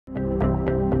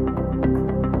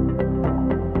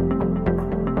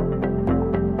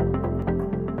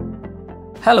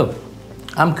Hello,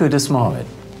 I'm Mohammed,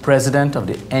 President of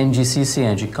the NGC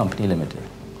CNG Company Limited.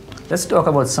 Let's talk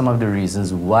about some of the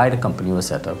reasons why the company was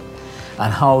set up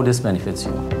and how this benefits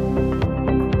you.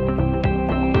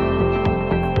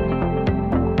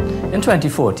 In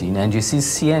 2014, NGC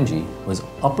CNG was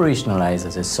operationalized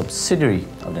as a subsidiary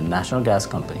of the National Gas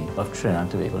Company of Trinidad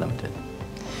and Tobago Limited.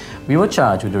 We were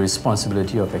charged with the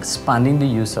responsibility of expanding the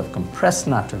use of compressed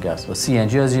natural gas, or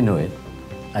CNG as you know it,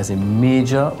 as a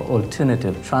major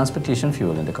alternative transportation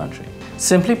fuel in the country.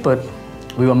 Simply put,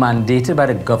 we were mandated by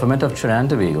the government of Trinidad and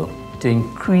Tobago to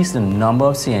increase the number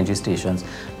of CNG stations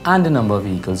and the number of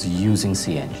vehicles using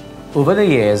CNG. Over the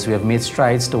years, we have made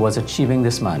strides towards achieving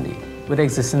this mandate with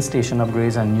existing station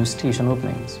upgrades and new station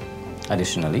openings.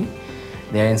 Additionally,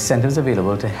 there are incentives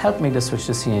available to help make the switch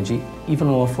to CNG even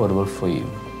more affordable for you.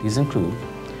 These include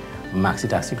maxi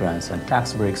taxi grants and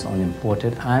tax breaks on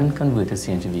imported and converted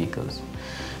CNG vehicles.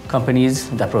 Companies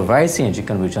that provide CNG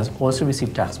conversions also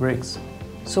receive tax breaks.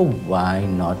 So why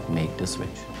not make the switch?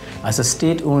 As a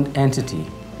state-owned entity,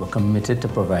 we're committed to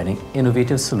providing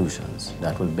innovative solutions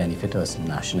that will benefit us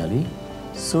nationally,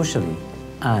 socially,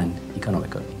 and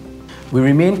economically. We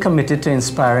remain committed to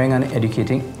inspiring and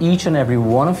educating each and every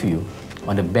one of you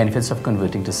on the benefits of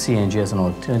converting to CNG as an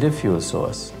alternative fuel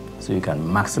source, so you can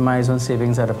maximize on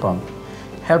savings at the pump,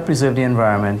 help preserve the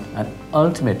environment, and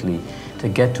ultimately to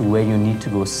get to where you need to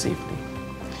go safely.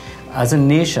 As a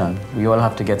nation, we all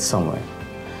have to get somewhere.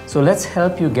 So let's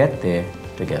help you get there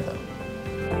together.